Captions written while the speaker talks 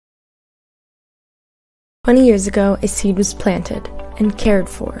20 years ago, a seed was planted and cared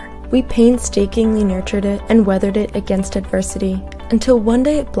for. We painstakingly nurtured it and weathered it against adversity until one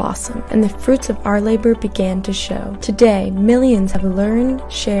day it blossomed and the fruits of our labor began to show. Today, millions have learned,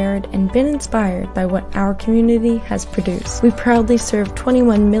 shared, and been inspired by what our community has produced. We proudly served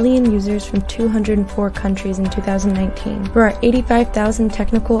 21 million users from 204 countries in 2019. For our 85,000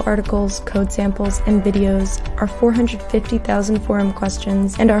 technical articles, code samples, and videos, our 450,000 forum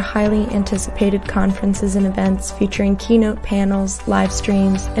questions, and our highly anticipated conferences and events featuring keynote panels, live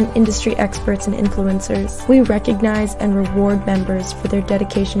streams, and industry experts and influencers. We recognize and reward members for their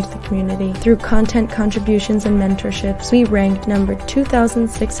dedication to the community. Through content contributions and mentorships, we ranked number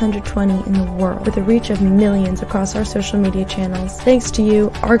 2,620 in the world with a reach of millions across our social media channels. Thanks to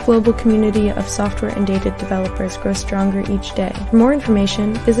you, our global community of software and data developers grows stronger each day. For more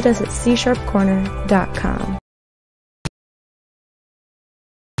information, visit us at csharpcorner.com.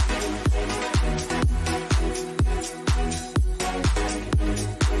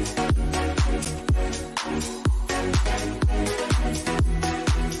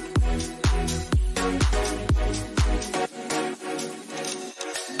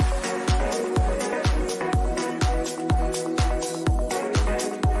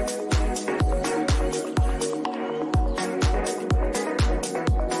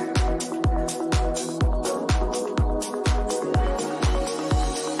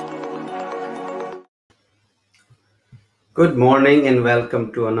 Good morning and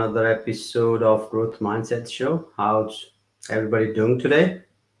welcome to another episode of Growth Mindset Show. How's everybody doing today?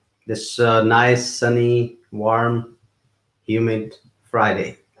 This nice, sunny, warm, humid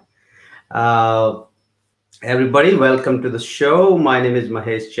Friday. Everybody, welcome to the show. My name is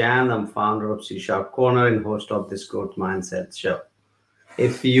Mahesh Chand. I'm founder of C# Corner and host of this Growth Mindset Show.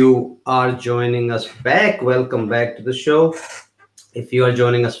 If you are joining us back, welcome back to the show. If you are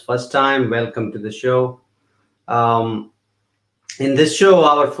joining us first time, welcome to the show. In this show,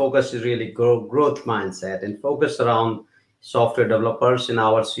 our focus is really growth mindset and focus around software developers and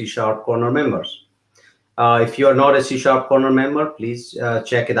our C# Corner members. If you are not a C# Corner member, please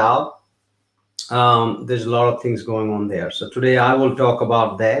check it out. There's a lot of things going on there. So today I will talk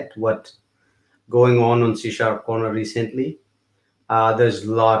about that, what going on C# Corner recently. There's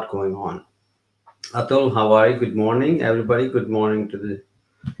a lot going on. Atul, how are you? Good morning, everybody. Good morning to the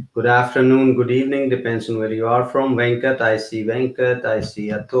good afternoon, good evening, depends on where you are from. Venkat, I see Venkat, I see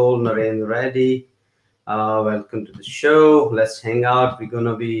Atul, Narendra Reddy. Welcome to the show. Let's hang out. We're going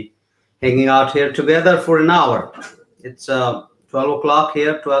to be hanging out here together for an hour. It's 12 o'clock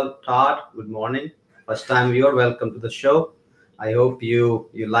here, 12 Todd. Good morning. First time viewer, welcome to the show. I hope you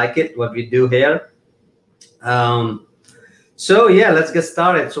like it, what we do here. So yeah, let's get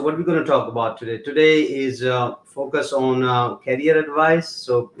started. So what we're going to talk about today. Today is focus on career advice.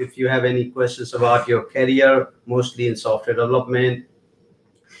 So if you have any questions about your career, mostly in software development,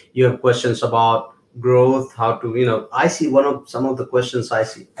 you have questions about growth, how to, I see some of the questions I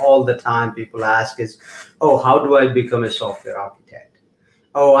see all the time people ask is, oh, how do I become a software architect?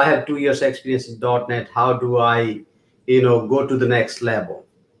 Oh, I have 2 years experience in .NET. How do I, go to the next level?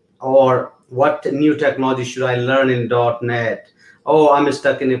 Or what new technology should I learn in .NET? Oh, I'm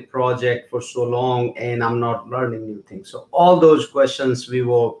stuck in a project for so long and I'm not learning new things. So all those questions we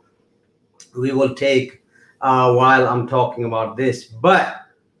will take while I'm talking about this. But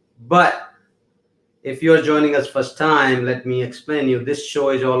if you're joining us first time, let me explain you. This show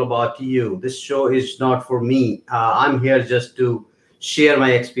is all about you. This show is not for me. I'm here just to share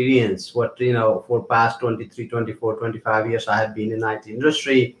my experience. What, for past 23, 24, 25 years, I have been in IT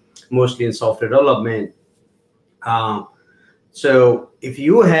industry, mostly in software development. So if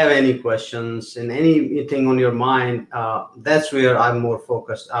you have any questions and anything on your mind, that's where I'm more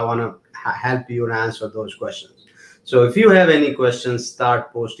focused. I want to help you and answer those questions. So if you have any questions,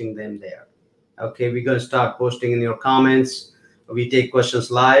 start posting them there. Okay, we're going to start posting in your comments. We take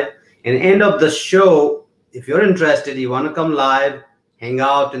questions live. And end of the show, if you're interested, you want to come live, hang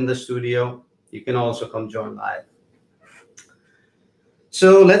out in the studio, you can also come join live.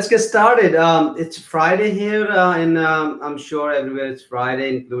 So let's get started. It's Friday here, and I'm sure everywhere it's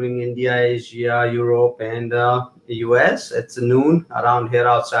Friday, including India, Asia, Europe, and the US. It's noon around here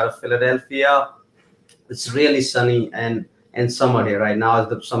outside of Philadelphia. It's really sunny and summer here right now. It's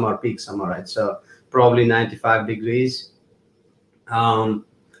the summer, peak summer, right? So probably 95 degrees. And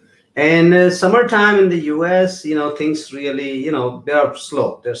summertime in the US, things really, they're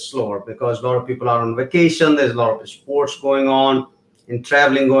slow. They're slower because a lot of people are on vacation. There's a lot of sports going on. And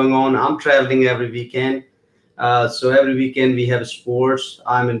traveling going on. I'm traveling every weekend. So every weekend we have sports.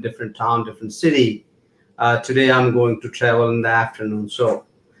 I'm in different town, different city. Today I'm going to travel in the afternoon. So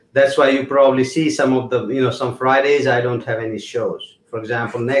That's why you probably see some of the, some Fridays I don't have any shows. For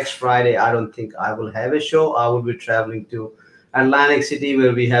example, next Friday, I don't think I will have a show. I will be traveling to Atlantic City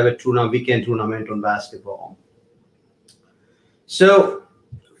where we have a weekend tournament on basketball. So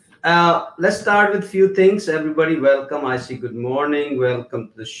let's start with a few things. Everybody, welcome. I see good morning. Welcome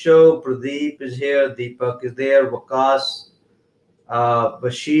to the show. Pradeep is here. Deepak is there. Wakas.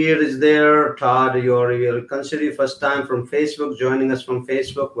 Bashir is there. Todd, you're consider your first time from Facebook, joining us from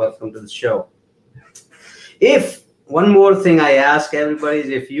Facebook. Welcome to the show. If one more thing I ask everybody is,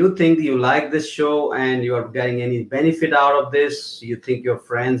 if you think you like this show and you are getting any benefit out of this, you think your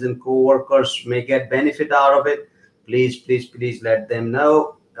friends and co-workers may get benefit out of it, please let them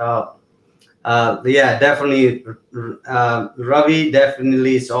know. Yeah, definitely. Ravi,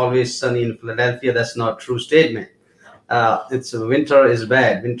 definitely it's always sunny in Philadelphia. That's not true statement. It's winter is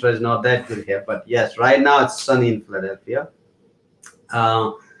bad. Winter is not that good here, but yes, right now it's sunny in Philadelphia.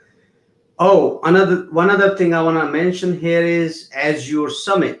 One other thing I want to mention here is Azure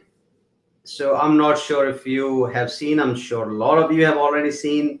Summit. So I'm not sure if you have seen, I'm sure a lot of you have already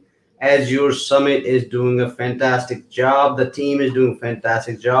seen. Azure Summit is doing a fantastic job. The team is doing a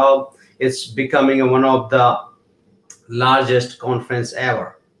fantastic job. It's becoming one of the largest conference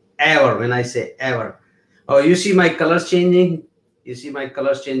ever. When I say ever. Oh, you see my colors changing? You see my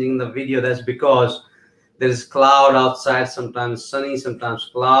colors changing in the video. That's because there is cloud outside, sometimes sunny, sometimes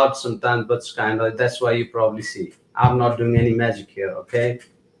cloud, sometimes, but it's kind of, that's why you probably see. I'm not doing any magic here, okay?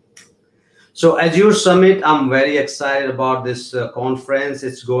 So Azure Summit, I'm very excited about this conference.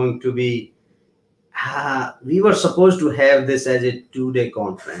 It's going to be, we were supposed to have this as a 2-day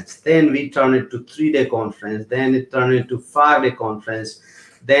conference. Then we turned it to 3-day conference. Then it turned into 5-day conference.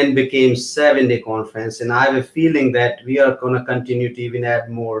 Then became 7-day conference. And I have a feeling that we are going to continue to even add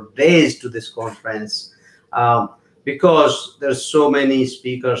more days to this conference. Because there's so many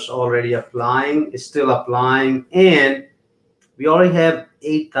speakers already applying, still applying, and we already have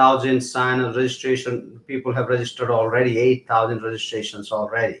 8,000 sign-up registration. People have registered already, 8,000 registrations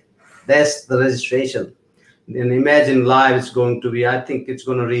already. That's the registration. And imagine live it's going to be, I think it's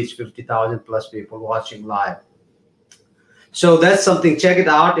going to reach 50,000 plus people watching live. So that's something, check it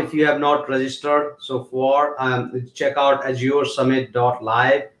out if you have not registered so far. Check out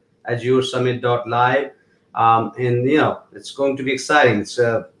azuresummit.live, azuresummit.live. And it's going to be exciting.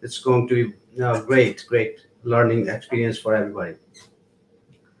 It's going to be great learning experience for everybody.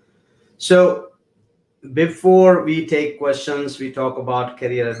 So before we take questions, we talk about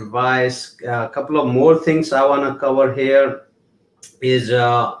career advice. A couple of more things I want to cover here is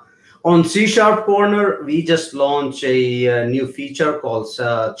on C# Corner, we just launched a new feature called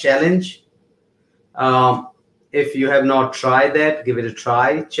Challenge. If you have not tried that, give it a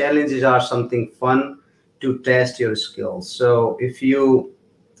try. Challenges are something fun to test your skills. So if you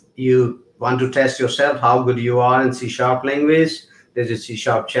want to test yourself how good you are in C# language, there's a C#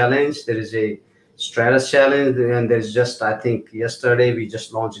 challenge, there is a Stratus challenge, and there's just, I think yesterday we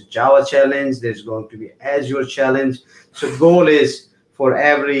just launched a Java challenge. There's going to be Azure challenge. So goal is for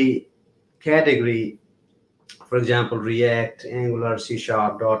every category, for example, React, Angular, C#,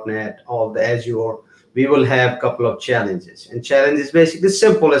 .NET, all the Azure, we will have a couple of challenges. And challenge is basically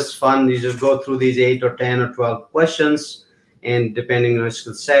simple, it's fun. You just go through these 8 or 10 or 12 questions, and depending on your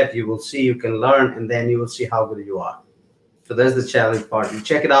skill set, you will see, you can learn, and then you will see how good you are. So that's the challenge part. You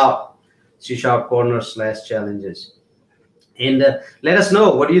check it out, C# Corner/challenges. And let us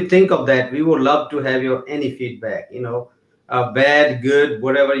know, what do you think of that? We would love to have your any feedback, bad, good,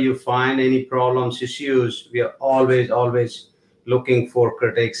 whatever you find, any problems, issues. We are always looking for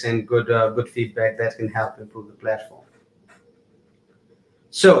critics and good feedback that can help improve the platform.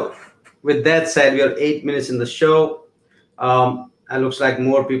 So with that said, we are 8 minutes in the show. It looks like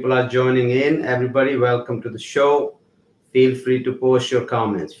more people are joining in. Everybody, welcome to the show. Feel free to post your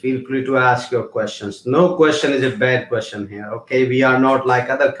comments. Feel free to ask your questions. No question is a bad question here, okay? We are not like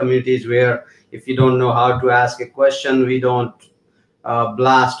other communities where if you don't know how to ask a question, we don't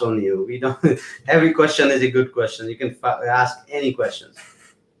blast on you. We don't. Every question is a good question. You can ask any questions.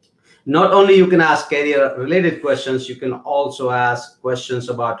 Not only you can ask career-related questions, you can also ask questions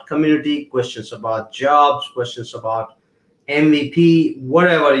about community, questions about jobs, questions about MVP,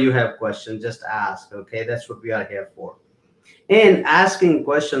 whatever you have questions, just ask, okay? That's what we are here for. And asking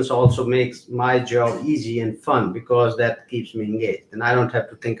questions also makes my job easy and fun because that keeps me engaged. And I don't have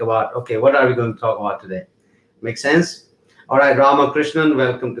to think about, okay, what are we going to talk about today? Make sense? All right, Ramakrishnan,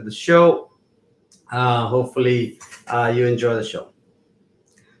 welcome to the show. Hopefully you enjoy the show.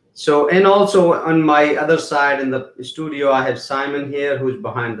 So, and also on my other side in the studio, I have Simon here, who's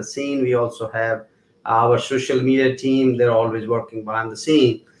behind the scene. We also have our social media team. They're always working behind the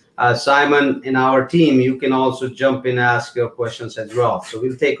scene. Simon in our team, you can also jump in and ask your questions as well. So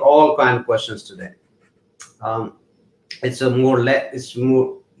we'll take all kind of questions today. Um, it's more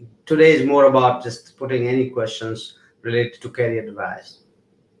today is more about just putting any questions related to career advice.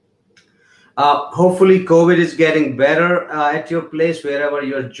 Hopefully COVID is getting better at your place wherever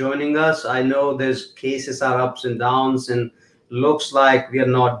you're joining us. I know there's cases are ups and downs, and looks like we are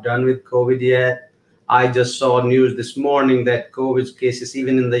not done with COVID yet. I just saw news this morning that COVID cases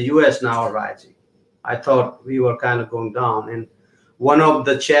even in the US now are rising. I thought we were kind of going down, and one of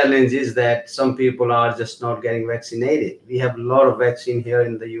the challenges that some people are just not getting vaccinated. We have a lot of vaccine here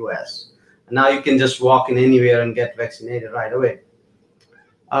in the US. Now you can just walk in anywhere and get vaccinated right away.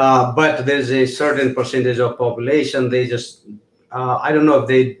 But there's a certain percentage of population, they just, I don't know if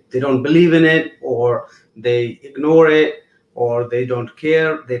they don't believe in it, or they ignore it, or they don't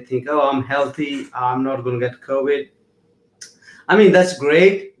care. They think, oh, I'm healthy, I'm not going to get COVID. I mean, that's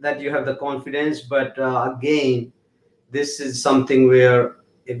great that you have the confidence, but again, this is something where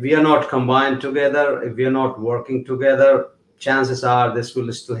if we are not combined together, if we are not working together, chances are this will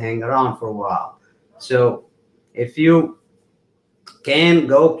still hang around for a while. So if you can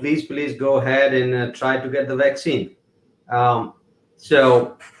go, please go ahead and try to get the vaccine.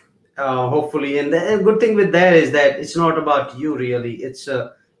 So hopefully, and the good thing with that is that it's not about you really. It's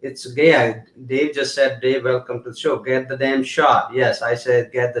yeah. Dave just said, Dave, welcome to the show. Get the damn shot. Yes, I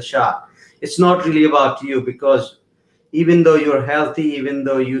said get the shot. It's not really about you, because even though you're healthy, even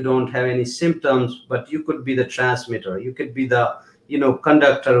though you don't have any symptoms, but you could be the transmitter. You could be the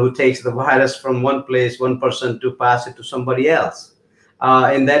conductor who takes the virus from one place, one person, to pass it to somebody else.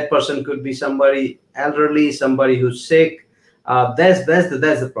 And that person could be somebody elderly, somebody who's sick. That's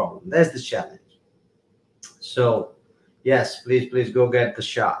the problem. That's the challenge. So yes, please go get the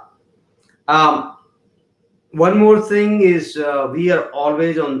shot. One more thing is we are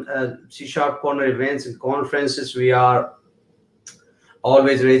always on C# Corner events and conferences. We are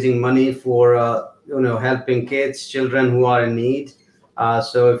always raising money for helping children who are in need.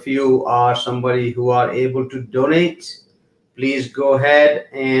 So if you are somebody who are able to donate, please go ahead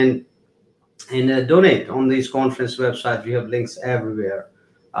and donate on these conference websites. We have links everywhere.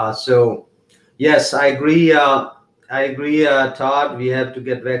 So yes, I agree, Todd. We have to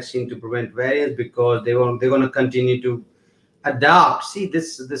get vaccine to prevent variants, because they're going to continue to adapt. See,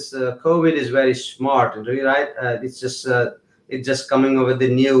 this COVID is very smart, right? It's just coming up with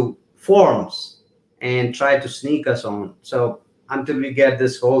the new forms and try to sneak us on. So until we get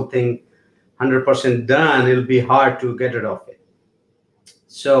this whole thing 100% done, it'll be hard to get rid of it.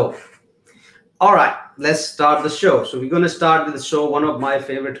 So, all right, let's start the show. So we're going to start with the show. One of my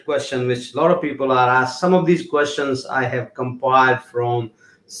favorite questions, which a lot of people are asked. Some of these questions I have compiled from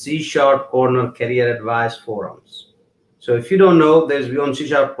C# Corner Career Advice Forums. So if you don't know, on C#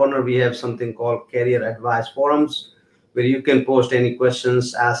 Corner, we have something called Career Advice Forums, where you can post any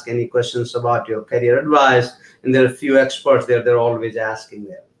questions, ask any questions about your career advice. And there are a few experts there. They're always asking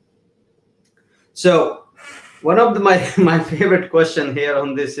there. So one of my favorite question here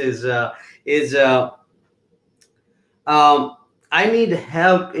on this is I need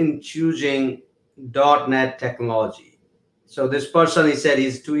help in choosing .NET technology. So this person, he said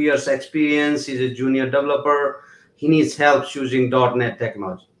he's 2 years experience. He's a junior developer. He needs help choosing .NET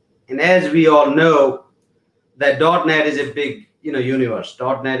technology. And as we all know, that .NET is a big universe.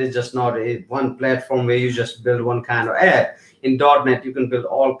 .NET is just not one platform where you just build one kind of app. In .NET, you can build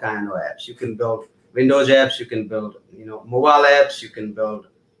all kind of apps. You can build Windows apps. You can build mobile apps. You can build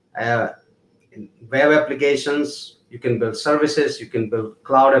web applications. You can build services. You can build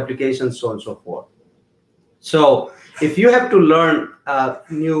cloud applications, so on and so forth. So if you have to learn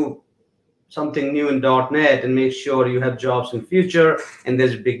something new in .NET and make sure you have jobs in future and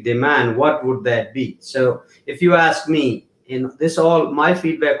there's big demand, what would that be? So if you ask me, my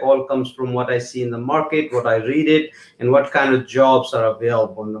feedback all comes from what I see in the market, what I read it, and what kind of jobs are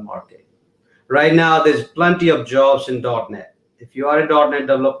available in the market. Right now, there's plenty of jobs in .NET. If you are a .NET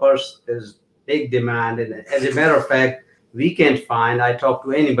developer, there's big demand. And as a matter of fact, we can't find, I talk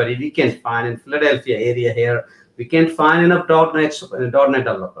to anybody, we can't find in Philadelphia area here, we can't find enough .NET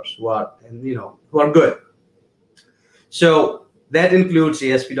developers who are good. So that includes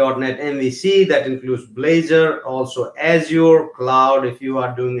ASP.NET MVC, that includes Blazor, also Azure Cloud. If you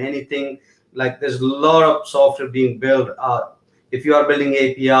are doing anything, like there's a lot of software being built. If you are building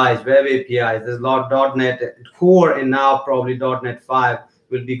APIs, web APIs, there's a lot of .NET Core, and now probably .NET 5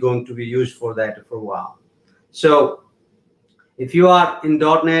 will be going to be used for that for a while. So If you are in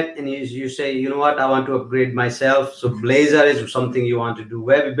 .NET and you say, you know what, I want to upgrade myself, so Blazor is something you want to do.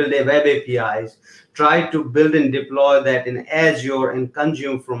 Build a web APIs. Try to build and deploy that in Azure and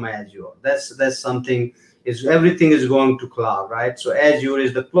consume from Azure. That's something. Is everything is going to cloud, right? So Azure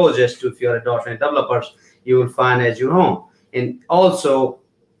is the closest to, if you're a .NET developer, you will find Azure home. And also,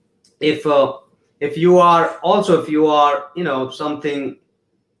 if you are something,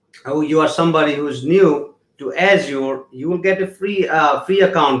 you are somebody who's new to Azure, you will get a free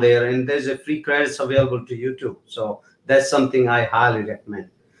account there, and there's a free credits available to you too. So that's something I highly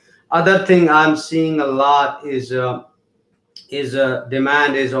recommend. Other thing I'm seeing a lot is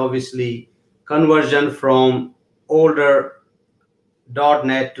demand is obviously conversion from older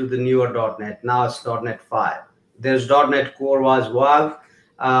 .NET to the newer .NET. Now it's .NET 5. There's .NET Core was well,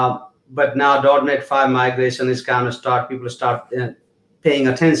 but now .NET 5 migration is kind of people start paying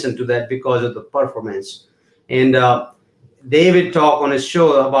attention to that because of the performance. And David talked on his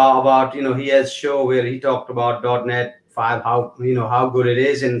show about he has show where he talked about .NET 5, how good it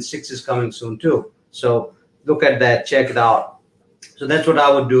is, and 6 is coming soon too. So look at that, check it out. So that's what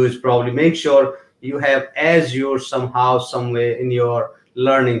I would do, is probably make sure you have Azure somehow, somewhere in your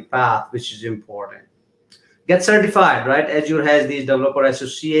learning path, which is important. Get certified, right? Azure has these developer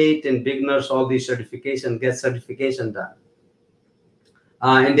associate and beginners, all these certifications. Get certification done.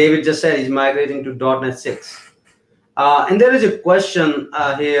 And David just said he's migrating to .NET 6. And there is a question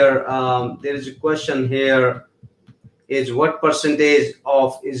here. Is what percentage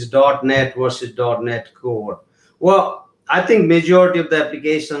of is .NET versus .NET Core? Well, I think majority of the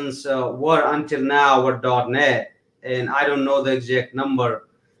applications were until now were .NET, and I don't know the exact number,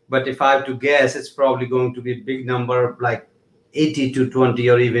 but if I have to guess, it's probably going to be a big number, like 80 to 20,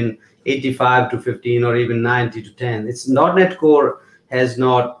 or even 85 to 15, or even 90 to 10. It's .NET Core has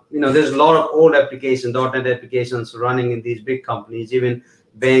not, there's a lot of old applications, .NET applications running in these big companies, even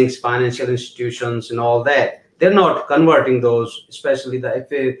banks, financial institutions, and all that. They're not converting those, especially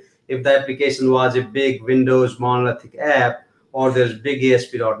if the application was a big Windows monolithic app, or there's big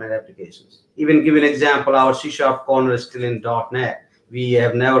ASP.NET applications. Even give an example, our C# corner is still in .NET. We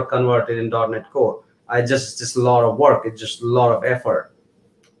have never converted in .NET Core. It's just a lot of work. It's just a lot of effort.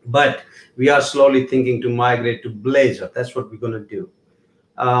 But we are slowly thinking to migrate to Blazor. That's what we're going to do.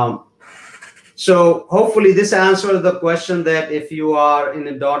 So hopefully this answers the question that if you are in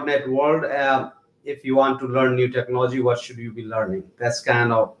the .NET world, if you want to learn new technology, what should you be learning? That's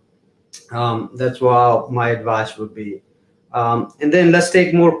kind of that's what my advice would be. And then let's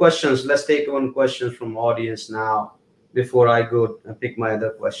take more questions. Let's take one question from audience now before I go and pick my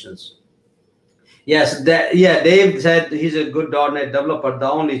other questions. Yes, Dave said he's a good .NET developer. The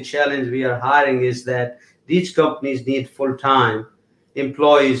only challenge we are hiring is that these companies need full-time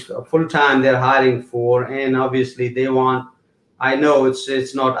employees, full-time they're hiring for, and obviously they want, I know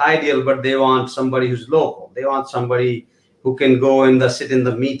it's not ideal, but they want somebody who's local. They want somebody who can go and sit in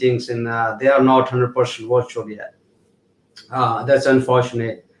the meetings, and they are not 100% virtual yet. That's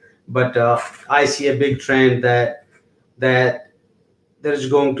unfortunate, but I see a big trend that there's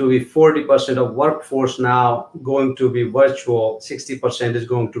going to be 40% of workforce now going to be virtual, 60% is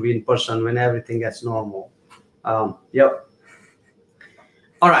going to be in person when everything gets normal. Yep.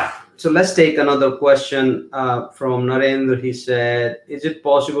 All right, so let's take another question from Narendra. He said, is it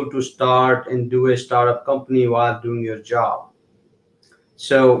possible to start and do a startup company while doing your job?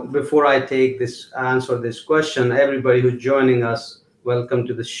 So before I answer this question, everybody who's joining us, welcome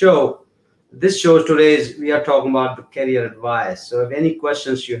to the show. This show today we are talking about the career advice. So if any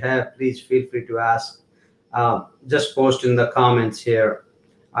questions you have, please feel free to ask. Just post in the comments here.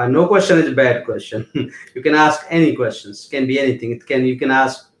 No question is a bad question. You can ask any questions. Can be anything. You can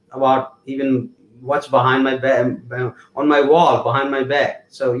ask about even what's behind my back, on my wall behind my back.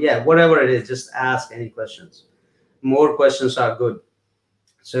 So yeah, whatever it is, just ask any questions. More questions are good.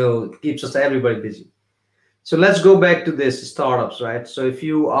 So it keeps everybody busy. So let's go back to this startups, right? So if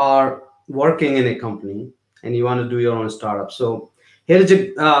you are working in a company and you want to do your own startup, so here's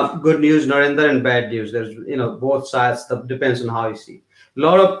a good news, Narendra, and bad news. There's both sides. That depends on how you see. A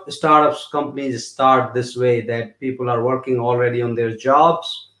lot of startups companies start this way, that people are working already on their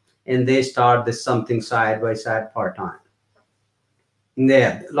jobs and they start this something side by side part-time.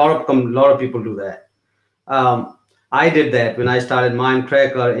 Yeah, a lot of people do that. I did that when I started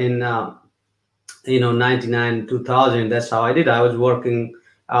Mindcracker in 99, 2000. That's how I did. I was working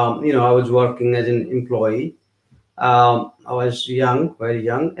as an employee. I was young, very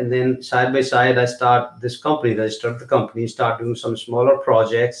young, and then side by side I start this company. I start the company, start doing some smaller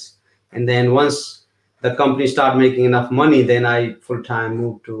projects, and then once the company start making enough money, then I full-time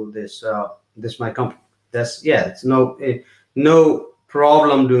moved to this my company. That's, yeah, it's No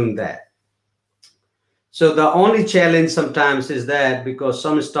problem doing that. So the only challenge sometimes is that because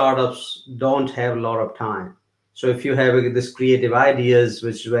some startups don't have a lot of time. So if you have this creative ideas,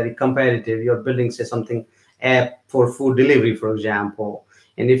 which is very competitive, you're building, say, something app for food delivery, for example.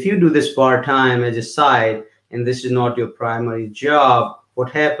 And if you do this part time as a side, and this is not your primary job, what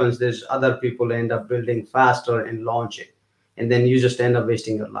happens? There's other people end up building faster and launching, and then you just end up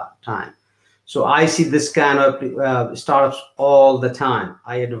wasting your time. So I see this kind of startups all the time.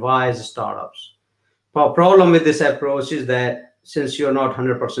 I advise startups. Problem with this approach is that since you're not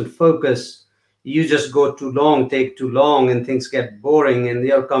 100% focused, you just go too long, take too long, and things get boring, and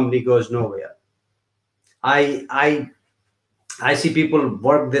your company goes nowhere. I I I see people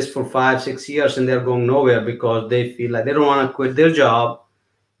work this for 5 6 years and they're going nowhere because they feel like they don't want to quit their job.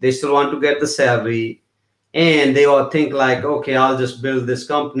 They still want to get the salary, and they all think like, okay, I'll just build this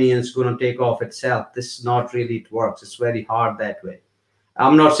company and it's going to take off itself. This is not really it works. It's very hard that way.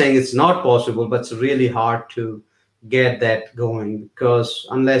 I'm not saying it's not possible, but it's really hard to get that going because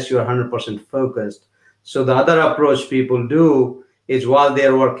unless you're 100% focused. So the other approach people do is while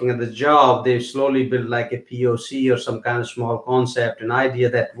they're working at the job, they slowly build like a POC or some kind of small concept, an idea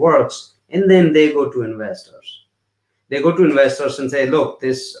that works, and then they go to investors. They go to investors and say, look,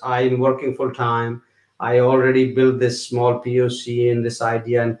 this I'm working full time. I already built this small POC and this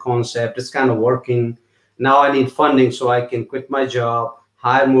idea and concept. It's kind of working. Now I need funding so I can quit my job,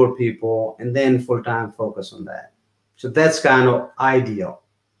 hire more people, and then full time focus on that. So that's kind of ideal.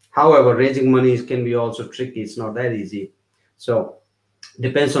 However, raising money can be also tricky. It's not that easy. So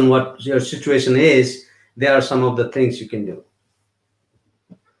depends on what your situation is. There are some of the things you can do.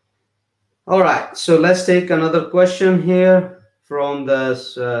 All right, so let's take another question here from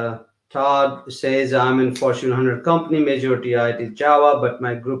this. Todd says, I'm in Fortune 100 company, majority IT Java, but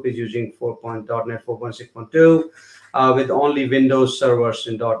my group is using 4.NET 4.6.2 with only Windows servers,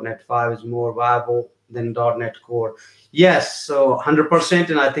 and .NET 5 is more viable than .NET Core. Yes, so 100%,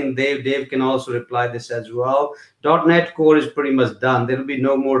 and I think Dave can also reply this as well. .NET Core is pretty much done. There will be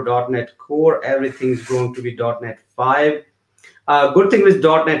no more .NET Core. Everything is going to be .NET 5. Good thing with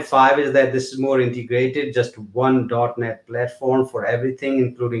 .NET 5 is that this is more integrated, just one .NET platform for everything,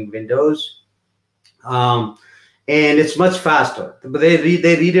 including Windows. And it's much faster. But they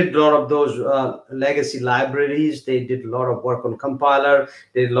redid a lot of those legacy libraries. They did a lot of work on compiler.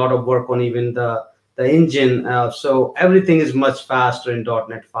 They did a lot of work on even the engine. So everything is much faster in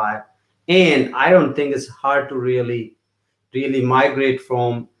 .NET 5. And I don't think it's hard to really migrate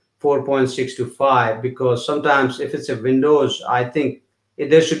from 4.6 to 5, because sometimes if it's a Windows, I think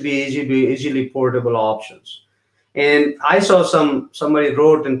there should be easily portable options. And I saw somebody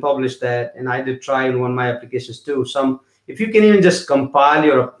wrote and published that, and I did try in one of my applications too. If you can even just compile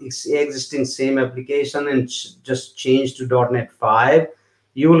your existing same application and just change to .NET 5,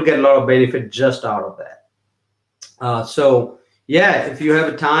 you will get a lot of benefit just out of that. So yeah, if you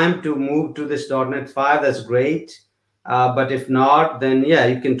have a time to move to this .NET 5, that's great. But if not, then yeah,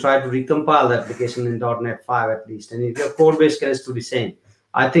 you can try to recompile the application in .NET 5 at least. And if your code base can still be same,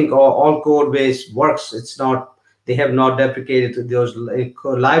 I think all code base works. It's not, they have not deprecated those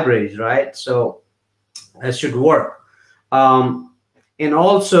libraries, right? So that should work. And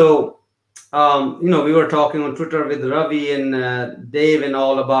also, we were talking on Twitter with Ravi and Dave and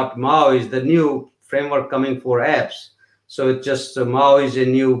all about Maui, the new framework coming for apps. So it's just Maui is a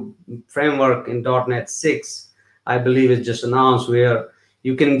new framework in .NET 6. I believe it's just announced, where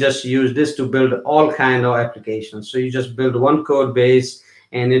you can just use this to build all kind of applications. So you just build one code base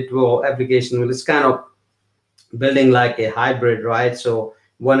and it's kind of building like a hybrid, right? So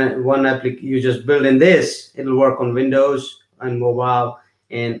you just build in this, it'll work on Windows and mobile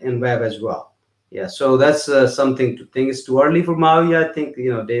and web as well. Yeah, so that's something to think. It's too early for Maui. I think,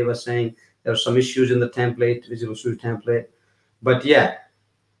 Dave was saying there are some issues in the template, Visual Studio template. But yeah,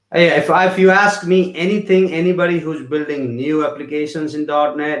 if you ask me anything, anybody who's building new applications in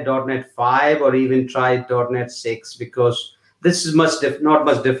 .NET 5, or even try .NET 6, because this is not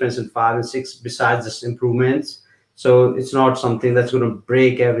much difference in 5 and 6 besides just improvements. So it's not something that's going to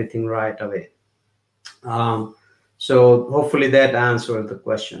break everything right away. So hopefully that answered the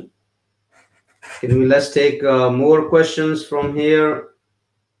question. Let's take more questions from here.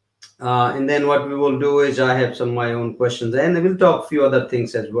 And then what we will do is I have some of my own questions, and we'll talk a few other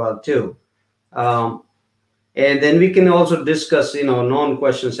things as well too. And then we can also discuss,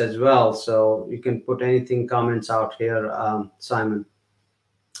 non-questions as well. So you can put comments out here, Simon.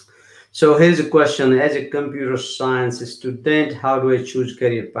 So here's a question. As a computer science student, how do I choose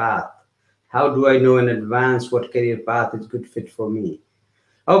career path? How do I know in advance what career path is good fit for me?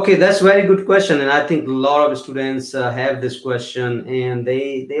 Okay, that's very good question, and I think a lot of students have this question, and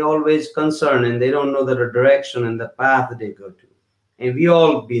they always concern, and they don't know the direction and the path they go to. And we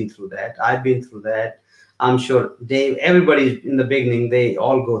all been through that. I've been through that. I'm sure Dave. Everybody in the beginning, they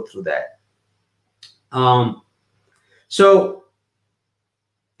all go through that. Um, so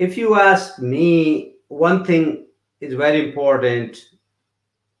if you ask me, one thing is very important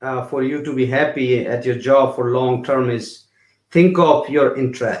for you to be happy at your job for long term is think of your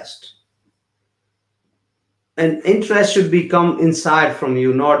interest. And interest should be come inside from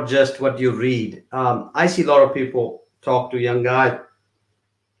you, not just what you read. I see a lot of people talk to young guys,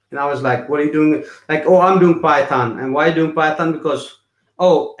 and I was like, "What are you doing?" Like, "Oh, I'm doing Python." And why doing Python? Because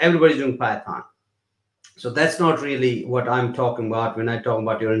oh, everybody's doing Python. So that's not really what I'm talking about when I talk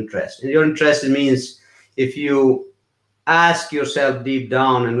about your interest. And your interest means if you ask yourself deep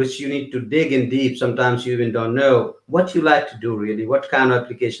down, and which you need to dig in deep, sometimes you even don't know what you like to do really, what kind of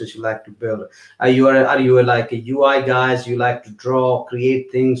applications you like to build. Are you like a UI guys, you like to draw,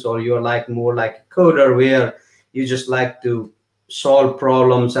 create things, or you're like more like a coder where you just like to solve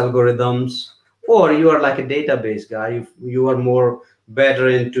problems, algorithms, or you are like a database guy, you are more better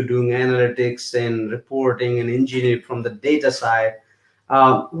into doing analytics and reporting and engineering from the data side.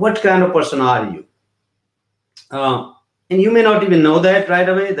 What kind of person are you? Uh, and you may not even know that right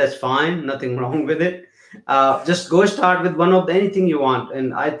away. That's fine. Nothing wrong with it. Just go start with one of the anything you want.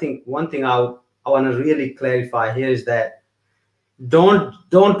 And I think one thing I want to really clarify here is that don't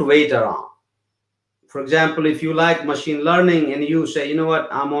wait around. For example, if you like machine learning and you say, you know what,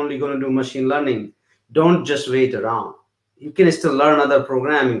 I'm only going to do machine learning, don't just wait around. You can still learn other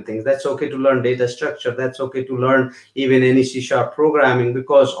programming things. That's okay to learn data structure. That's okay to learn even any C# programming,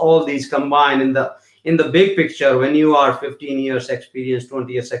 because all these combine in the big picture. When you are 15 years experience,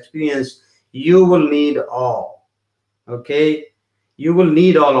 20 years experience, you will need all. Okay, you will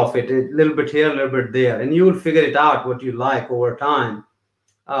need all of it, a little bit here, a little bit there, and you will figure it out what you like over time.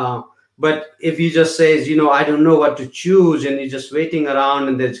 uh, but if you just says, I don't know what to choose, and you're just waiting around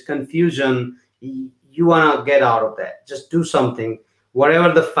and there's confusion, you want to get out of that. Just do something,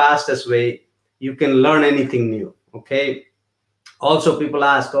 whatever the fastest way you can learn anything new. Okay. Also, people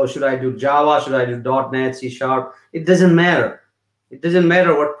ask, oh, should I do Java? Should I do .NET, C#? It doesn't matter. It doesn't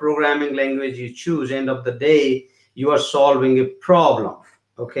matter what programming language you choose. End of the day, you are solving a problem.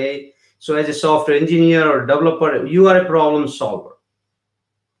 Okay. So as a software engineer or developer, you are a problem solver.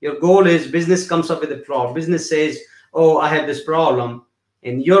 Your goal is business comes up with a problem. Business says, oh, I have this problem.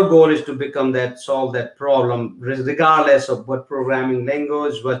 And your goal is to become that, solve that problem, regardless of what programming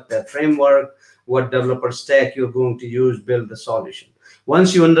language, what the framework, what developer stack you're going to use, build the solution.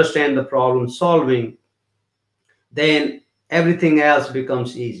 Once you understand the problem solving, then everything else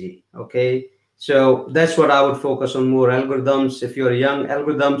becomes easy. Okay. So that's what I would focus on more. Algorithms, if you're young,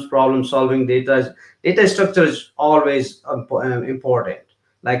 algorithms, problem solving, data structure is always important.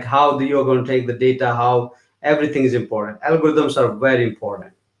 Like how you're going to take the data, how everything is important. Algorithms are very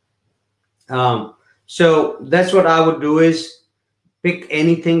important. So that's what I would do is pick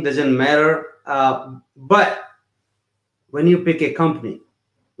anything, doesn't matter. But when you pick a company,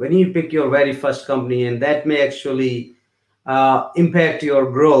 when you pick your very first company, and that may actually impact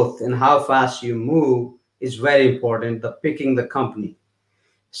your growth and how fast you move, is very important. The picking the company.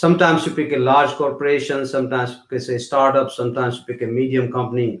 Sometimes you pick a large corporation, sometimes you pick a startup, sometimes you pick a medium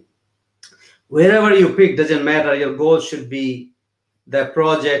company. Wherever you pick, doesn't matter. Your goal should be the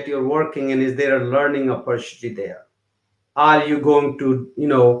project you're working in. Is there a learning opportunity there? Are you going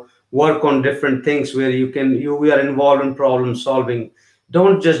to, work on different things where we are involved in problem solving?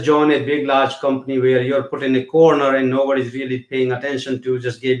 Don't just join a big large company where you're put in a corner and nobody's really paying attention to,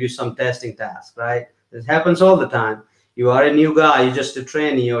 just give you some testing task, right? It happens all the time. You are a new guy, you're just a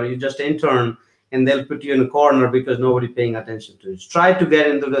trainee or you just intern, and they'll put you in a corner because nobody's paying attention to it. Just try to get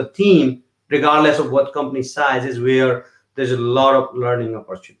into the team, regardless of what company size is, where there's a lot of learning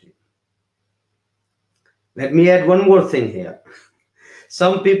opportunity. Let me add one more thing here.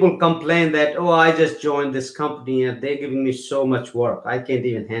 Some people complain that, oh, I just joined this company and they're giving me so much work, I can't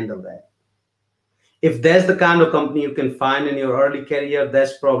even handle that. If that's the kind of company you can find in your early career,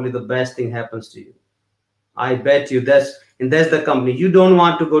 that's probably the best thing happens to you. I bet you that's the company. You don't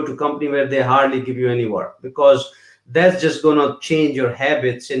want to go to a company where they hardly give you any work, because that's just going to change your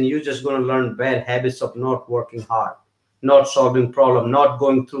habits, and you're just going to learn bad habits of not working hard, not solving problem, not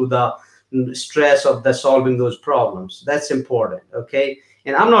going through the stress of the solving those problems. That's important. Okay.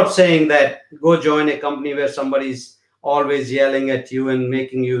 And I'm not saying that go join a company where somebody's always yelling at you and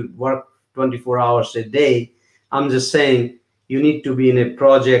making you work 24 hours a day. I'm just saying You need to be in a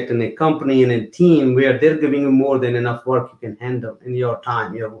project, in a company, in a team where they're giving you more than enough work you can handle in your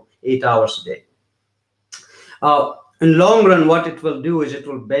time, your 8 hours a day. In long run, what it will do is it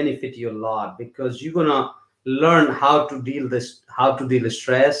will benefit you a lot, because you're gonna learn how to deal with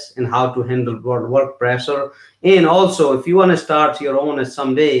stress and how to handle work pressure. And also, if you want to start your own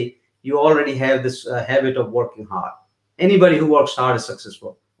someday, you already have this habit of working hard. Anybody who works hard is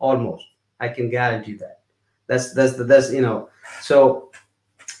successful, almost. I can guarantee that. That's So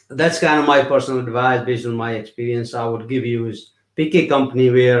that's kind of my personal advice based on my experience. I would give you is pick a company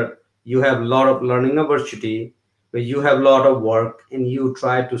where you have a lot of learning opportunity, where you have a lot of work, and you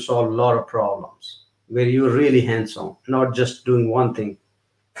try to solve a lot of problems, where you're really hands-on, not just doing one thing.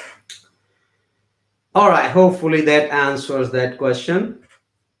 All right, hopefully that answers that question.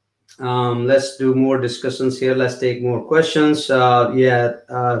 Let's do more discussions here. Let's take more questions.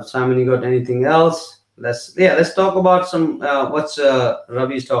 Simon, you got anything else? Let's talk about some what's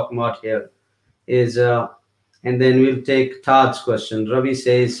Ravi's talking about here is and then we'll take Todd's question. Ravi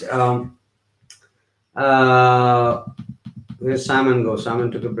says, where's Simon go? Simon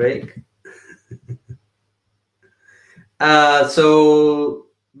took a break. But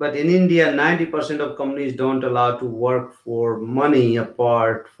in India, 90% of companies don't allow to work for money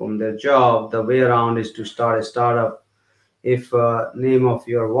apart from their job. The way around is to start a startup. If name of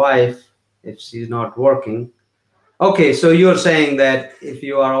your wife, if she's not working. Okay, so you're saying that if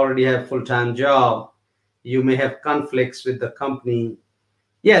you are already have full-time job, you may have conflicts with the company.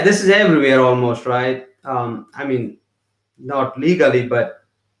 Yeah, this is everywhere almost, right? I mean, not legally, but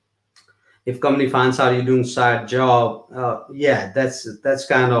if company finds out you're doing side job, that's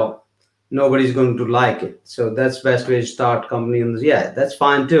kind of, nobody's going to like it. So that's best way to start company. And that's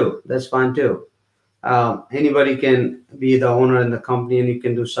fine too. That's fine too. Anybody can be the owner in the company, and you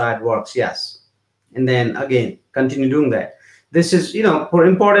can do side works. Yes. And then again, continue doing that. This is,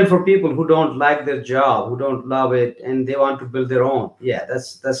 important for people who don't like their job, who don't love it, and they want to build their own. Yeah,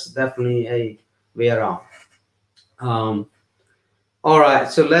 that's definitely a way around. All right,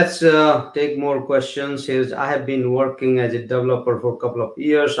 so let's take more questions. Here's, I have been working as a developer for a couple of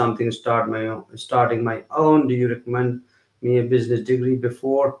years. Starting my own. Do you recommend me a business degree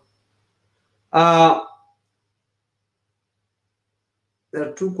before? There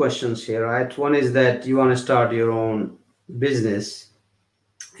are two questions here, right? One is that you want to start your own business,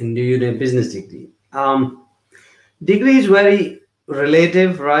 and do you need a business degree? Degree is very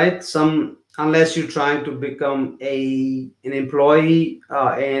relative, right? Unless you're trying to become an employee,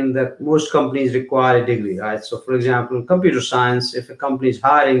 and most companies require a degree, right? So for example, in computer science, if a company is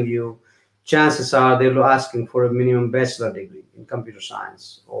hiring you, chances are they're asking for a minimum bachelor degree in computer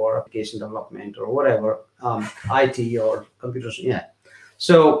science or application development or whatever, IT or computers. Yeah.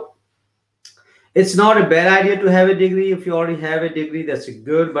 So it's not a bad idea to have a degree. If you already have a degree, that's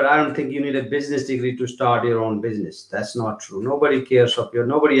good, but I don't think you need a business degree to start your own business. That's not true. Nobody cares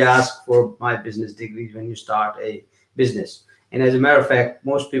nobody asks for my business degree when you start a business. And as a matter of fact,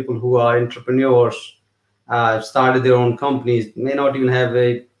 most people who are entrepreneurs, started their own companies, may not even have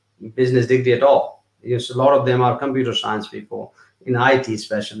a business degree at all. Yes, a lot of them are computer science people, in IT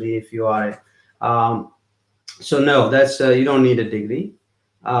especially, if you are. So no, that's you don't need a degree.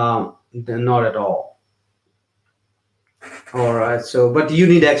 Not at all. All right. So, but you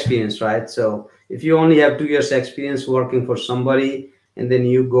need experience, right? So if you only have 2 years experience working for somebody, and then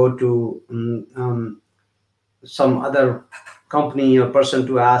you go to some other company or person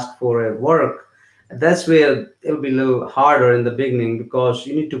to ask for a work, that's where it'll be a little harder in the beginning, because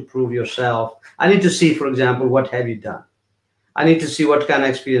you need to prove yourself. I need to see, for example, what have you done? I need to see what kind of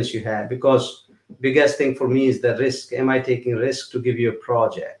experience you have, because biggest thing for me is the risk. Am I taking risk to give you a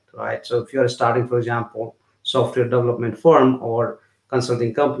project? Right. So if you're starting, for example, software development firm or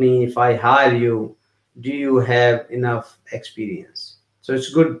consulting company, if I hire you, do you have enough experience? So it's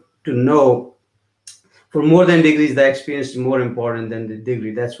good to know. For more than degrees, the experience is more important than the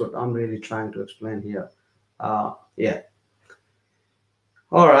degree. That's what I'm really trying to explain here. Yeah.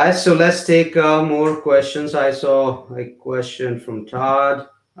 All right. So let's take more questions. I saw a question from Todd.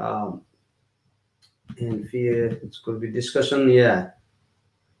 And fear, it's going to be discussion. Yeah.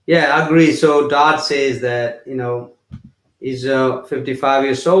 Yeah, I agree. So Todd says that, he's 55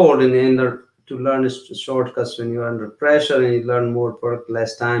 years old, and to learn shortcuts when you're under pressure, and you learn more product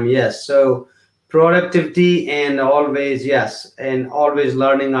less time. Yes. So productivity and always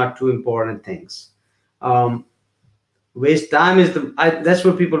learning are two important things. Waste time is that's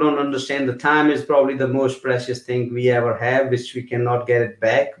what people don't understand. The time is probably the most precious thing we ever have, which we cannot get it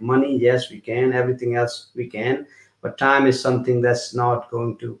back. Money, yes, we can. Everything else we can. But time is something that's not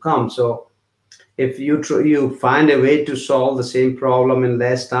going to come. So If you find a way to solve the same problem in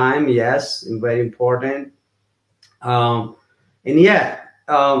less time, yes, very important. And yeah,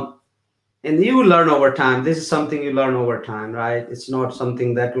 and you learn over time. This is something you learn over time, right? It's not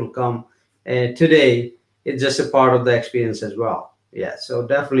something that will come today. It's just a part of the experience as well. Yeah, so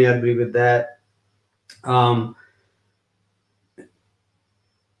definitely agree with that. um,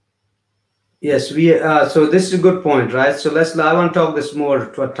 Yes, we. So this is a good point, right? So let's. I want to talk this more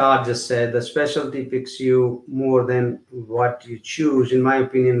to what Todd just said. The specialty picks you more than what you choose. In my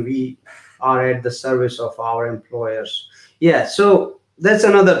opinion, we are at the service of our employers. Yeah. So that's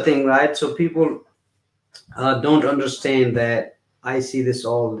another thing, right? So people don't understand that. I see this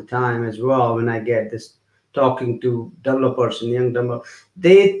all the time as well when I get this talking to developers and young developers.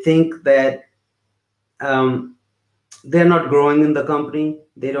 They think that. Um, they're not growing in the company.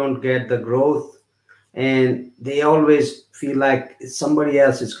 They don't get the growth, and they always feel like it's somebody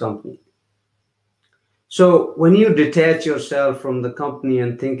else's company. So when you detach yourself from the company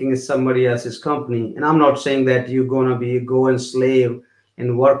and thinking it's somebody else's company, and I'm not saying that you're gonna be go and slave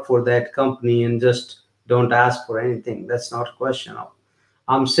and work for that company and just don't ask for anything. That's not a question of.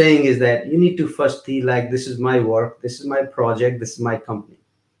 I'm saying is that you need to first feel like this is my work, this is my project, this is my company.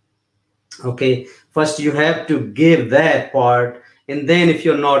 Okay, first you have to give that part, and then if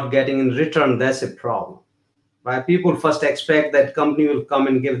you're not getting in return, that's a problem, right? People first expect that company will come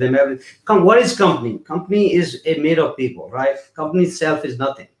and give them everything. What is company? Company is made of people, right? Company itself is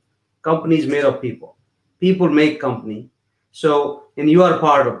nothing. Company is made of people. People make company. So, and you are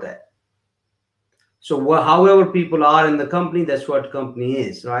part of that. So however people are in the company, that's what company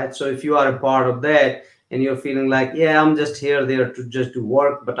is, right? So if you are a part of that and you're feeling like, yeah, I'm just here there to just do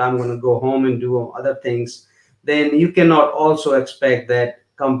work, but I'm going to go home and do other things, then you cannot also expect that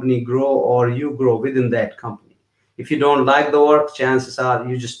company grow or you grow within that company. If you don't like the work, chances are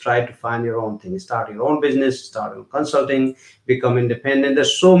you just try to find your own thing, start your own business, start your consulting, become independent.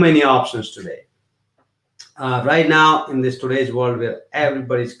 There's so many options today. Right now in this today's world where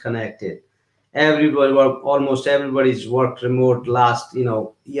everybody's connected, everybody work, almost everybody's worked remote last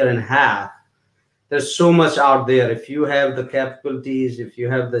year and a half. There's so much out there. If you have the capabilities, if you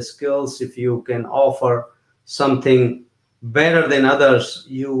have the skills, if you can offer something better than others,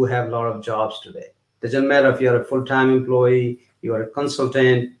 you have a lot of jobs today. Doesn't matter if you're a full-time employee, you are a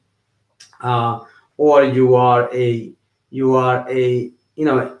consultant, uh, or you are a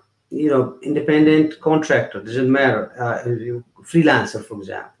independent contractor. Doesn't matter. Freelancer, for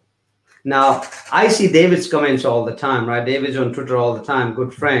example. Now, I see David's comments all the time, right? David's on Twitter all the time.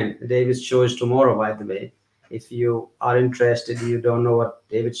 Good friend. David's show is tomorrow, by the way. If you are interested, you don't know what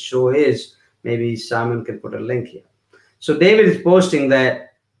David's show is, maybe Simon can put a link here. So David is posting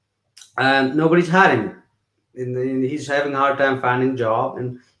that nobody's hiring him. He's having a hard time finding a job,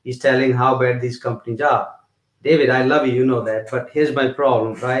 and he's telling how bad these companies are. David, I love you, you know that. But here's my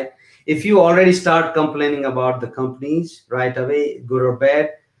problem, right? If you already start complaining about the companies right away, good or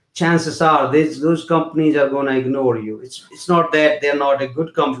bad, chances are those companies are going to ignore you. It's not that they're not a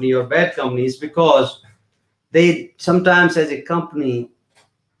good company or bad company. It's because they sometimes, as a company,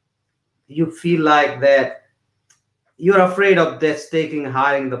 you feel like that you're afraid of that taking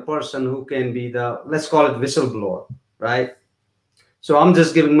hiring the person who can be the, let's call it, whistleblower, right? So I'm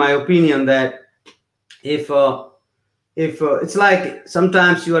just giving my opinion that if it's like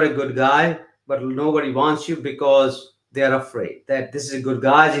sometimes you are a good guy, but nobody wants you because they're afraid that this is a good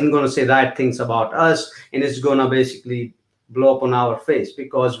guy, he's going to say right things about us, and it's going to basically blow up on our face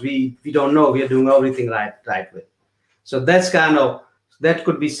because we don't know we are doing everything right way. So that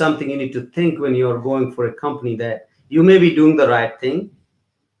could be something you need to think when you're going for a company, that you may be doing the right thing,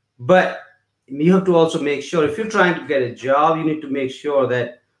 but you have to also make sure if you're trying to get a job, you need to make sure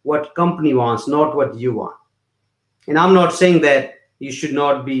that what company wants, not what you want. And I'm not saying that you should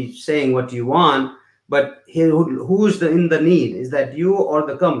not be saying what you want, but who's in the need? Is that you or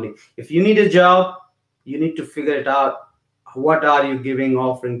the company? If you need a job, you need to figure it out. What are you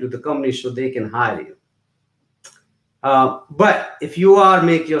offering to the company so they can hire you? But if you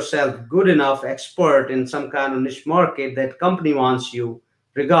make yourself good enough, expert in some kind of niche market that company wants you,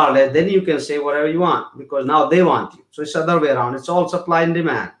 regardless, then you can say whatever you want because now they want you. So it's the other way around. It's all supply and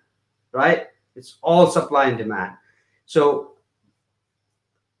demand, right? It's all supply and demand. So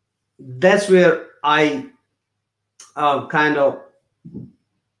that's where I kind of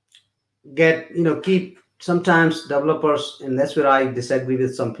keep sometimes developers, and that's where I disagree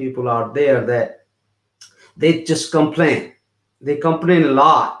with some people out there, that they just complain. They complain a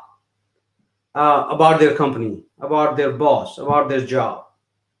lot about their company, about their boss, about their job.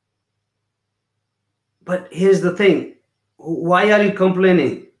 But here's the thing. Why are you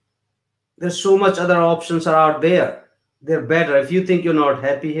complaining? There's so much other options are out there. They're better. If you think you're not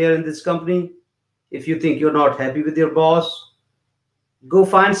happy here in this company, if you think you're not happy with your boss, go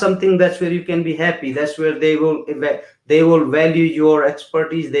find something that's where you can be happy. That's where they will value your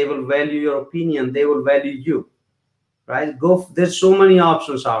expertise, they will value your opinion, they will value you, right? Go, there's so many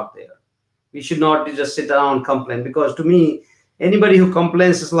options out there. We should not just sit down and complain, because to me, anybody who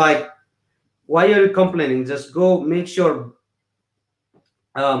complains is like, why are you complaining? Just go make sure,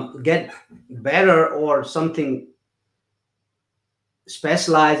 get better or something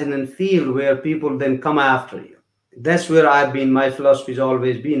specialized in a field where people then come after you. That's where I've been. My philosophy has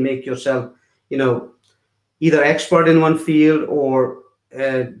always been, make yourself, you know, either expert in one field, or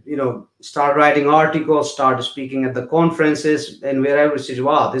start writing articles, start speaking at the conferences, and wherever it says,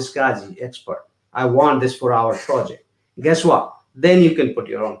 wow, this guy's the expert, I want this for our project. Guess what? Then you can put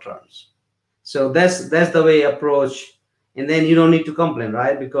your own terms. So that's the way approach. And then you don't need to complain,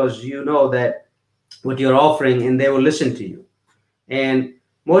 right? Because you know that what you're offering, and they will listen to you. And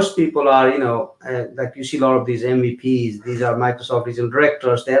most people are, like you see a lot of these MVPs, these are Microsoft regional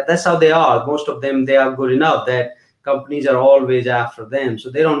directors. That's how they are. Most of them, they are good enough that companies are always after them. So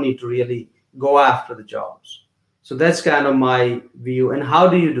they don't need to really go after the jobs. So that's kind of my view. And how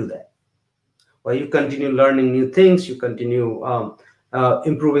do you do that? Well, you continue learning new things. You continue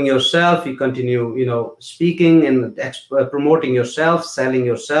improving yourself. You continue, speaking and promoting yourself, selling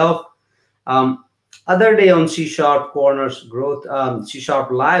yourself. Other day on C Sharp Corners Growth, C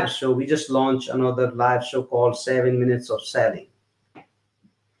Sharp Live show, we just launched another live show called 7 Minutes of Selling.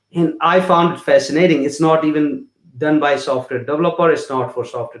 And I found it fascinating. It's not even done by software developer. It's not for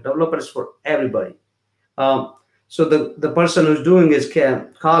software developers. It's for everybody. So the person who's doing is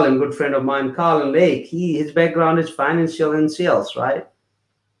Colin, good friend of mine, Colin Lake. His background is financial and sales, right?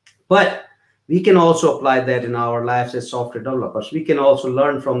 But we can also apply that in our lives as software developers. We can also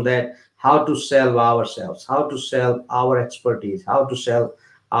learn from that how to sell ourselves, how to sell our expertise, how to sell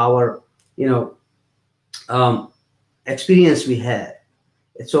our, experience we have.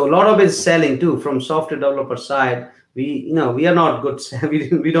 So a lot of it is selling too. From software developer side, we are not good.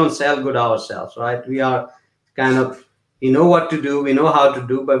 We don't sell good ourselves, right? We are kind of, we know what to do, we know how to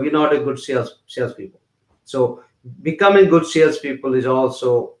do, but we're not a good salespeople. So becoming good salespeople is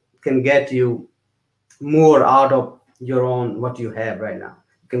also can get you more out of your own what you have right now.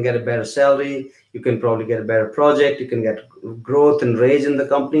 You can get a better salary, you can probably get a better project, you can get growth and raise in the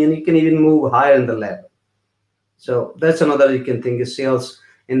company, and you can even move higher in the ladder. So that's another you can think is sales.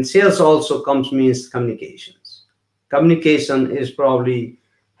 And sales also means communications. Communication is probably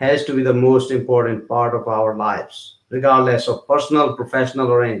has to be the most important part of our lives, regardless of personal, professional,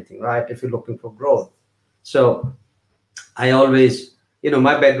 or anything, right? If you're looking for growth. So I always,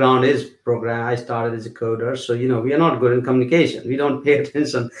 my background is program. I started as a coder. So, we are not good in communication. We don't pay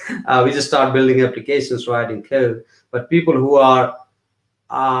attention. We just start building applications, writing code. But people who are,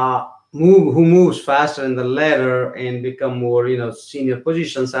 who moves faster in the ladder and become more, senior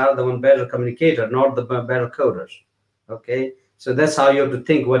positions are the one better communicator, not the better coders. Okay. So that's how you have to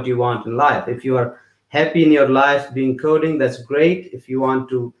think what you want in life. If you are happy in your life being coding, that's great. If you want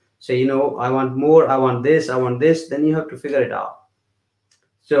to say, I want more, I want this, then you have to figure it out.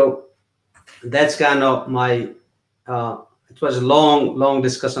 So that's kind of my, it was a long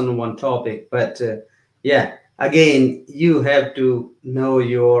discussion on one topic, but yeah, again, you have to know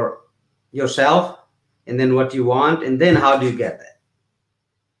yourself, and then what you want, and then how do you get that?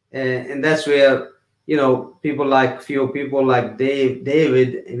 And that's where, people like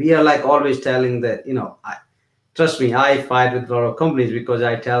David, we are like always telling that, trust me, I fight with a lot of companies because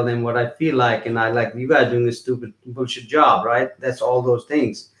I tell them what I feel like, and I like, you guys doing this stupid bullshit job, right? That's all those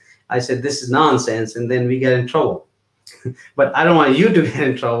things. I said, this is nonsense, and then we get in trouble. But I don't want you to get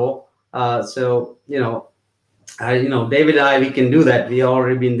in trouble. So, David and I, we can do that. We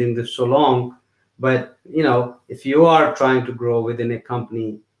already been doing this so long. But, if you are trying to grow within a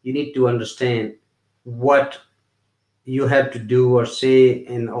company, you need to understand what you have to do or say,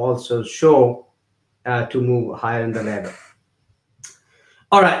 and also show to move higher in the ladder.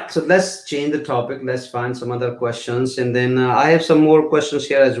 All right, so let's change the topic. Let's find some other questions. And then I have some more questions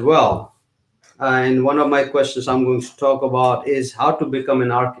here as well. And one of my questions I'm going to talk about is how to become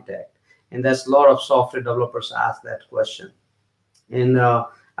an architect. And that's a lot of software developers ask that question. And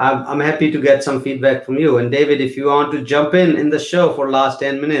I'm happy to get some feedback from you. And David, if you want to jump in the show for last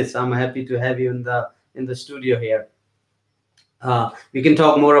 10 minutes, I'm happy to have you in the studio here. We can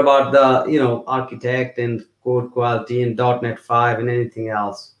talk more about the architect and code quality and .NET 5 and anything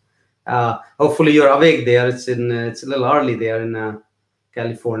else. Hopefully you're awake there. It's a little early there in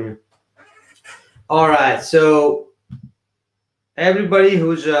California. All right, so everybody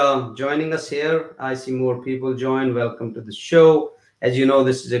who's joining us here. I see more people join. Welcome to the show. As you know,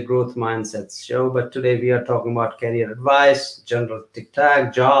 this is a growth mindset show, but today we are talking about career advice, general tic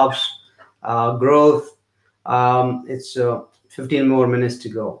tac, jobs, growth. It's 15 more minutes to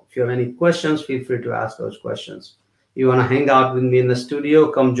go. If you have any questions, feel free to ask those questions. You want to hang out with me in the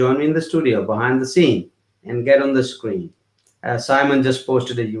studio? Come join me in the studio behind the scene and get on the screen. Simon just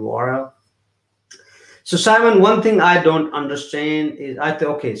posted a URL. So Simon, one thing I don't understand is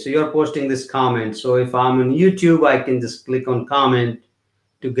okay, so you're posting this comment. So if I'm on YouTube, I can just click on comment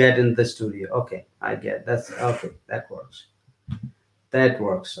to get in the studio. Okay, I get that's okay. That works. That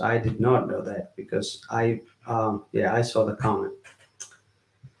works. I did not know that because I saw the comment.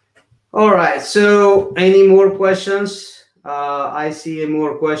 All right. So any more questions? I see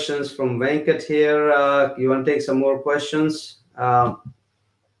more questions from Venkat here. You want to take some more questions?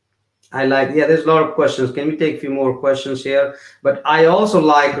 There's a lot of questions. Can we take a few more questions here? But I also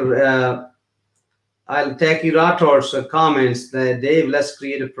like, I'll take Rator's comments that Dave, let's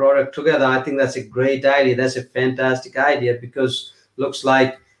create a product together. I think that's a great idea. That's a fantastic idea because looks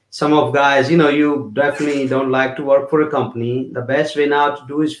like some of guys, you definitely don't like to work for a company. The best way now to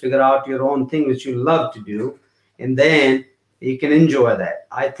do is figure out your own thing, which you love to do. And then you can enjoy that.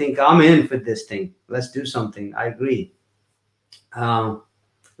 I think I'm in for this thing. Let's do something. I agree.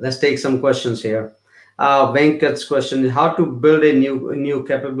 Let's take some questions here. Venkat's question is how to build a new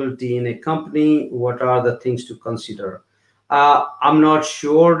capability in a company. What are the things to consider? I'm not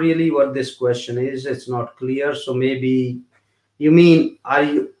sure really what this question is. It's not clear. So maybe you mean are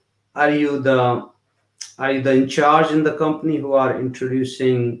you the in charge in the company who are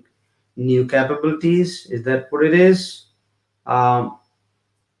introducing new capabilities? Is that what it is?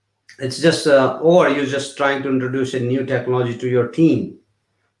 It's just or you're just trying to introduce a new technology to your team.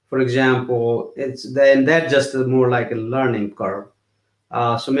 For example, that's just more like a learning curve.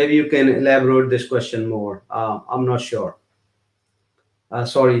 So maybe you can elaborate this question more. I'm not sure.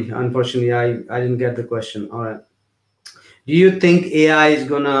 Sorry, unfortunately, I didn't get the question. All right. Do you think AI is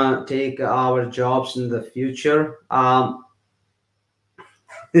gonna take our jobs in the future?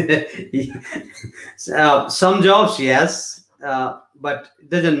 Some jobs, yes, but it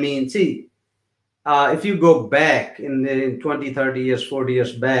doesn't mean. See, if you go back in 20, 30 years, 40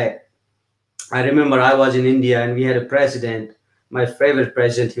 years back, I remember I was in India and we had a president, my favorite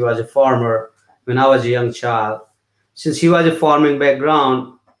president. He was a farmer when I was a young child. Since he was a farming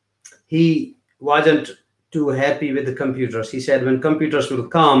background, he wasn't too happy with the computers. He said when computers will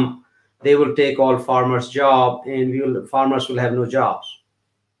come, they will take all farmers' job and farmers will have no jobs.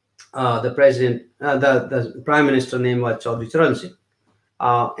 The president, the prime minister name was Chaudhry Charan Singh.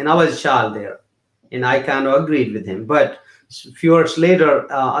 And I was a child there. And I kind of agreed with him. But a few years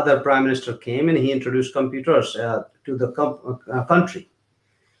later, other prime minister came and he introduced computers to the country.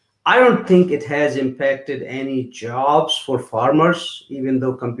 I don't think it has impacted any jobs for farmers, even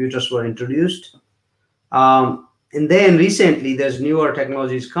though computers were introduced. And then recently, there's newer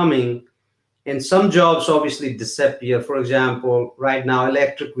technologies coming, and some jobs obviously disappear. For example, right now,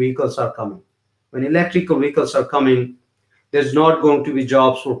 electric vehicles are coming. When electrical vehicles are coming, there's not going to be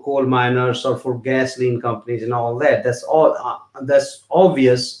jobs for coal miners or for gasoline companies and all that. That's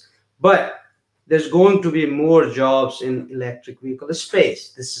obvious. But there's going to be more jobs in electric vehicle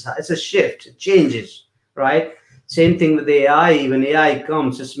space. It's a shift. It changes, right? Same thing with AI. When AI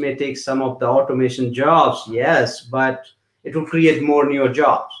comes, it may take some of the automation jobs, yes, but it will create more newer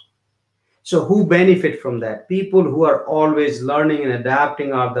jobs. So who benefit from that? People who are always learning and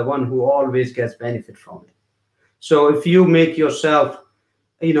adapting are the one who always gets benefit from it. So if you make yourself,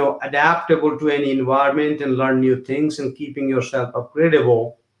 adaptable to any environment and learn new things and keeping yourself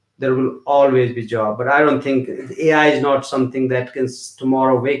upgradable, there will always be job. But I don't think AI is not something that can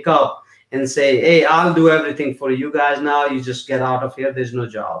tomorrow wake up and say, hey, I'll do everything for you guys now. You just get out of here. There's no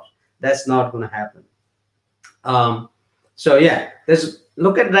jobs. That's not going to happen. So yeah,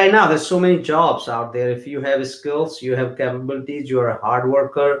 look at right now. There's so many jobs out there. If you have skills, you have capabilities, you're a hard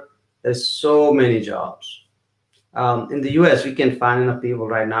worker. There's so many jobs. In the US, we can find enough people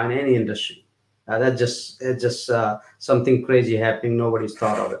right now in any industry. It's just something crazy happening. Nobody's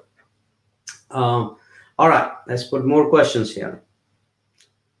thought of it. All right, let's put more questions here.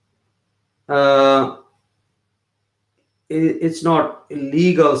 It's not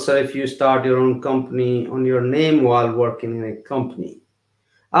illegal, sir, if you start your own company on your name while working in a company.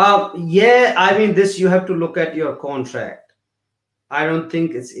 Yeah, I mean, you have to look at your contract. I don't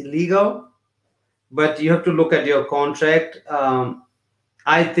think it's illegal, but you have to look at your contract.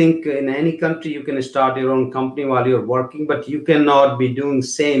 I think in any country you can start your own company while you're working, but you cannot be doing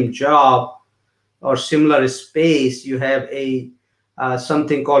same job or similar space. You have a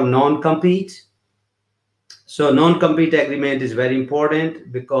something called non-compete. So non-compete agreement is very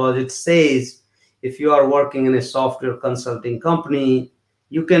important because it says if you are working in a software consulting company,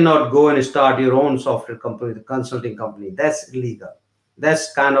 you cannot go and start your own software company, the consulting company. That's illegal.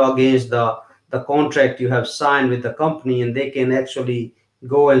 That's kind of against the contract you have signed with the company, and they can actually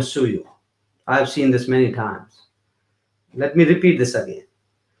go and sue you. I've seen this many times. Let me repeat this again.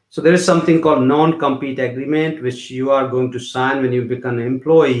 So there is something called non-compete agreement, which you are going to sign when you become an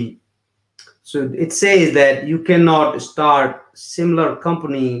employee. So it says that you cannot start similar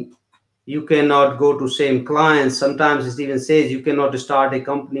company, you cannot go to same clients. Sometimes it even says you cannot start a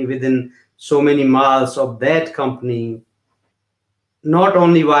company within so many miles of that company, not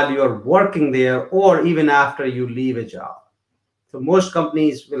only while you are working there or even after you leave a job. So most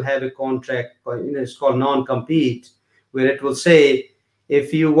companies will have a contract, it's called non-compete, where it will say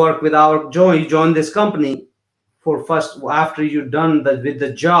if you work with you join this company for first after you're done with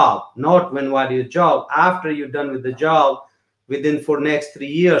the job, not when while your job, after you're done with the job, within for next 3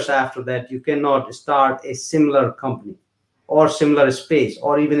 years after that, you cannot start a similar company or similar space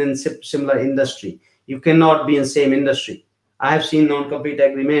or even in similar industry. You cannot be in same industry. I have seen non-compete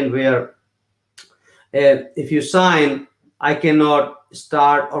agreement where if you sign, I cannot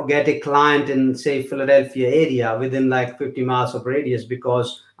start or get a client in say Philadelphia area within like 50 miles of radius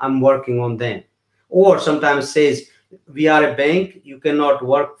because I'm working on them. Or sometimes says we are a bank, you cannot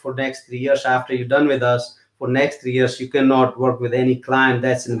work for next 3 years after you're done with us. For next 3 years, you cannot work with any client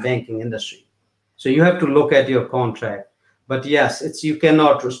that's in the banking industry. So you have to look at your contract. But yes, it's you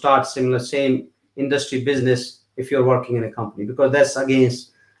cannot start same industry business if you're working in a company because that's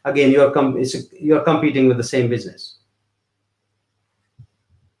against again you're competing with the same business.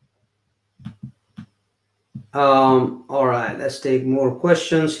 All right, let's take more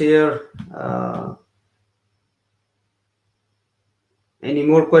questions here. Any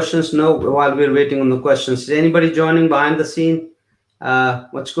more questions? No. While we're waiting on the questions, is anybody joining behind the scene?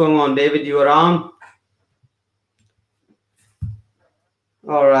 What's going on, David? You around?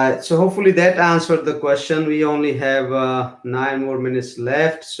 All right. So hopefully that answered the question. We only have 9 more minutes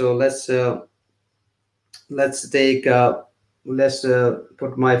left. So let's take let's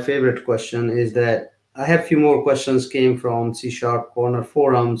put my favorite question is that I have a few more questions came from C# Corner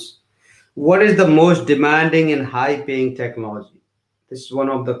forums. What is the most demanding and high paying technology? This is one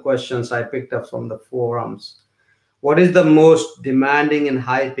of the questions I picked up from the forums. What is the most demanding and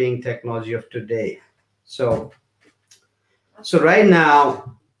high paying technology of today? So right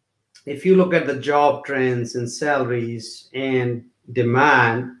now, if you look at the job trends and salaries and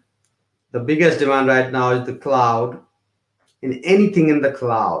demand, the biggest demand right now is the cloud and anything in the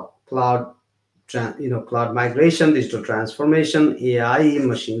cloud, cloud migration, digital transformation, AI,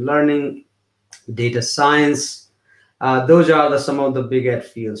 machine learning, data science. Those are some of the big ed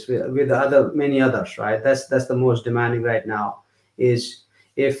fields with many others, right? That's the most demanding right now. Is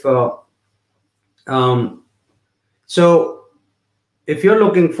if so if you're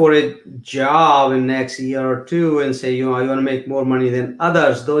looking for a job in next year or two and say you want to make more money than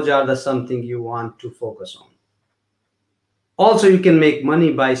others, those are something you want to focus on. Also, you can make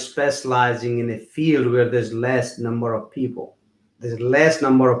money by specializing in a field where there's less number of people. There's less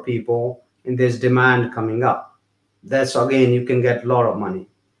number of people and there's demand coming up. That's again, you can get a lot of money.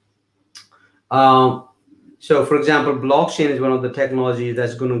 So for example, blockchain is one of the technologies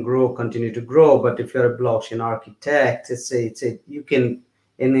that's going to grow, continue to grow. But if you're a blockchain architect, you can,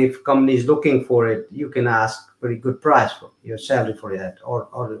 and if company is looking for it, you can ask very good price for your salary for that or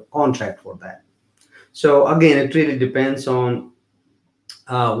a contract for that. So again, it really depends on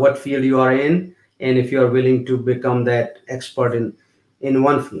what field you are in and if you are willing to become that expert in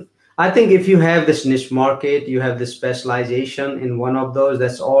one field. I think if you have this niche market, you have this specialization in one of those,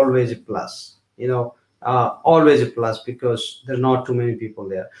 that's always a plus, always a plus because there's not too many people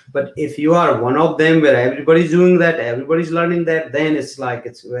there. But if you are one of them where everybody's doing that, everybody's learning that, then it's like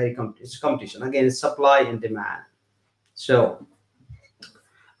it's competition. Again, it's supply and demand. So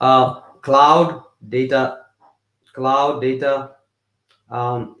cloud data,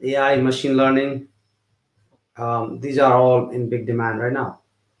 AI, machine learning, these are all in big demand right now.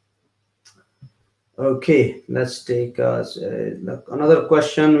 Okay, let's take another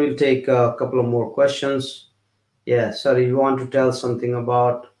question. We'll take a couple of more questions. Yeah, sorry, you want to tell something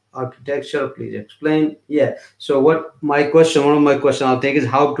about architecture? Please explain. Yeah, so one of my questions I'll take is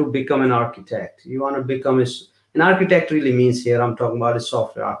how to become an architect. You want to become an architect really means here, I'm talking about a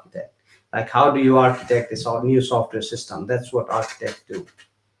software architect. Like how do you architect this new software system? That's what architects do.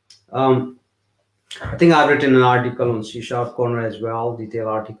 I think I've written an article on C# Corner as well, detailed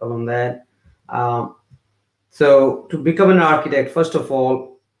article on that. So to become an architect, first of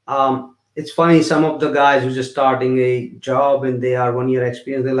all, it's funny. Some of the guys who just starting a job and they are 1 year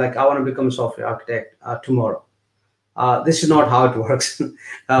experience, they're like, I want to become a software architect tomorrow. This is not how it works.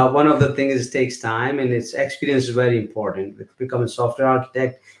 One of the things is it takes time, and its experience is very important. With becoming a software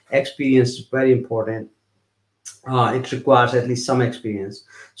architect, experience is very important. It requires at least some experience.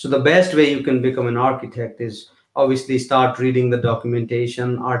 So the best way you can become an architect is obviously start reading the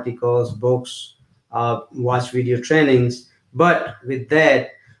documentation, articles, books, watch video trainings. But with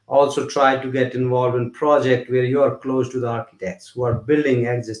that, also try to get involved in project where you are close to the architects who are building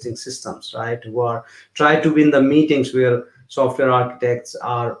existing systems, right? Who are try to be in the meetings where software architects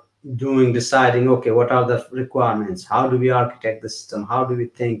are doing, deciding, okay, what are the requirements? How do we architect the system? How do we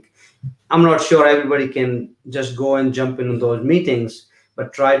think? I'm not sure everybody can just go and jump into those meetings,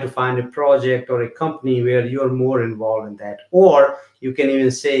 but try to find a project or a company where you're more involved in that. Or you can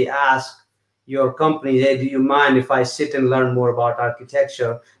even say, ask your company, hey, do you mind if I sit and learn more about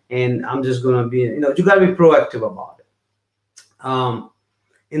architecture? And I'm just going to be, you got to be proactive about it.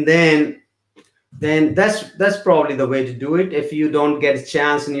 And then that's probably the way to do it. If you don't get a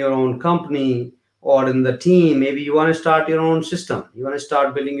chance in your own company or in the team, maybe you want to start your own system. You want to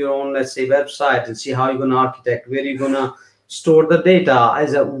start building your own, let's say, website, and see how you're going to architect, where you're going to store the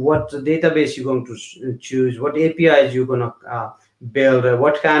data, what database you're going to choose, what APIs you're going to build,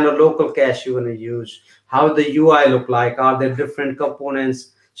 what kind of local cache you're going to use, how the UI look like, are there different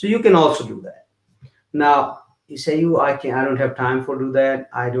components? So you can also do that. Now, you say, I don't have time for do that.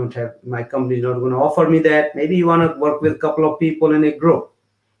 I don't have, my company is not going to offer me that. Maybe you want to work with a couple of people in a group.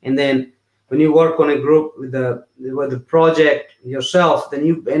 And then when you work on a group with the project yourself, then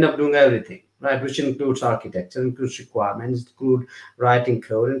you end up doing everything, right? Which includes architecture, includes requirements, include writing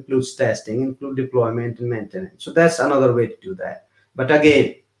code, includes testing, include deployment and maintenance. So that's another way to do that. But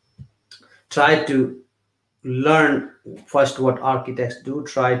again, try to learn first what architects do.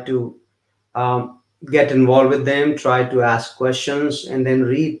 Try to get involved with them, try to ask questions, and then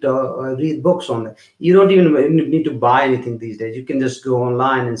read books on it. You don't even need to buy anything these days. You can just go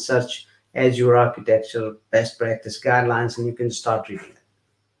online and search Azure architecture best practice guidelines, and you can start reading it.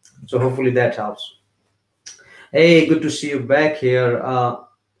 So hopefully that helps. Hey, good to see you back here,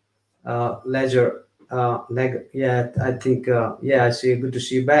 Ledger. Yeah, I think yeah, I see. Good to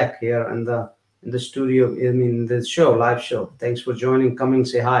see you back here in the studio. I mean, the show, live show. Thanks for joining. Coming,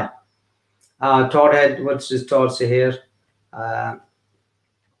 say hi. Todd had, what's his Todd say here?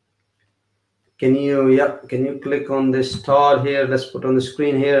 Can you click on this Todd here? Let's put on the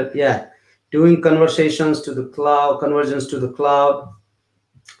screen here. Yeah, doing conversions to the cloud, conversions to the cloud.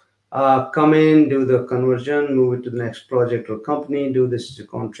 Come in, do the conversion, move it to the next project or company. Do this as a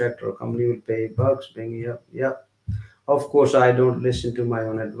contract or company will pay bucks. Bring you up. Yeah. Of course, I don't listen to my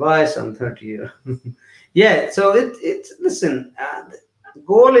own advice. I'm 30 years. Yeah. So it's listen. The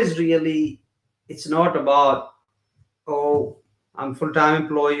goal is really. It's not about, oh, I'm full-time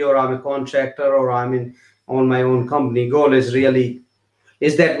employee or I'm a contractor or I'm on my own company. Goal is really,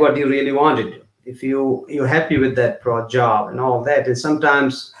 is that what you really want to do? If you're happy with that job and all that, and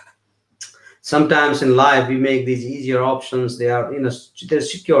sometimes in life we make these easier options. They are,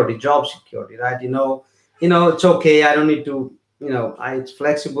 there's security, job security, right? It's okay. I don't need to, it's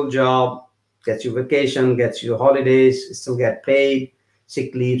flexible job, gets you vacation, gets you holidays, still get paid,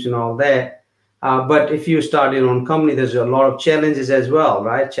 sick leaves and all that. But if you start your own company, there's a lot of challenges as well,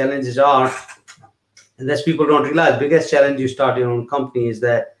 right? Challenges are, and that's people don't realize, biggest challenge you start your own company is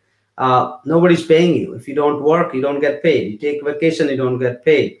that nobody's paying you. If you don't work, you don't get paid. You take vacation, you don't get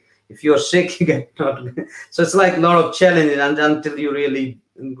paid. If you're sick, you get not. So it's like a lot of challenges until you really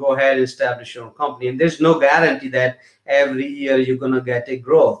go ahead and establish your own company. And there's no guarantee that every year you're going to get a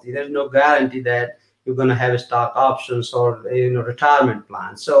growth. There's no guarantee that you're going to have stock options or retirement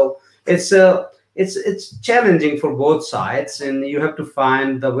plan. So it's challenging for both sides, and you have to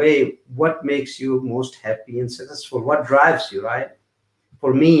find the way what makes you most happy and successful, what drives you, right?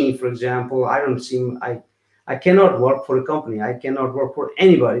 For me, for example, I cannot work for a company. I cannot work for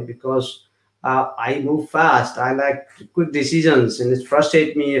anybody because I move fast. I like quick decisions, and it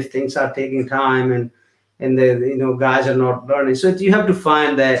frustrates me if things are taking time and the guys are not learning. So you have to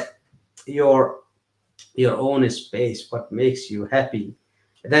find that your own space, what makes you happy.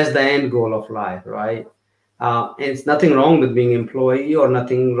 That's the end goal of life, right? And it's nothing wrong with being an employee, or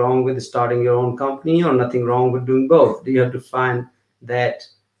nothing wrong with starting your own company, or nothing wrong with doing both. You have to find that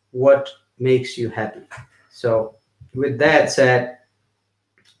what makes you happy. So with that said,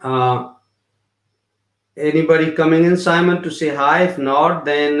 anybody coming in, Simon, to say hi? If not,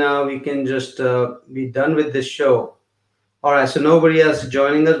 then we can just be done with this show. All right, so nobody else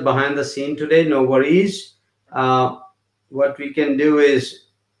joining us behind the scene today. No worries. uh, what we can do is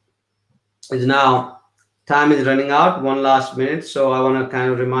now time is running out. One last minute, so I want to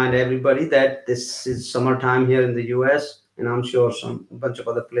kind of remind everybody that this is summertime here in the U.S. and I'm sure some a bunch of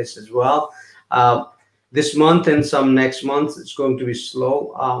other places as well. Uh, this month and some next month it's going to be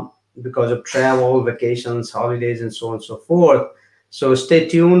slow because of travel, vacations, holidays, and so on and so forth. So stay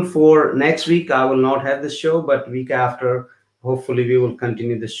tuned for next week. I will not have the show, but week after, hopefully, we will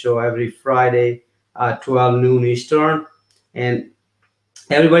continue the show every Friday, 12 noon Eastern. And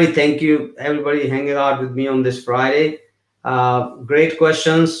everybody, thank you. Everybody hanging out with me on this Friday. Great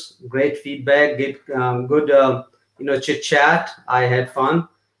questions, great feedback, good chit chat. I had fun.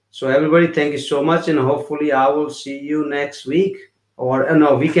 So everybody, thank you so much, and hopefully I will see you next week or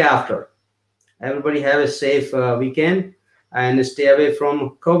no week after. Everybody have a safe weekend and stay away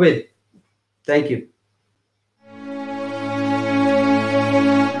from COVID. Thank you.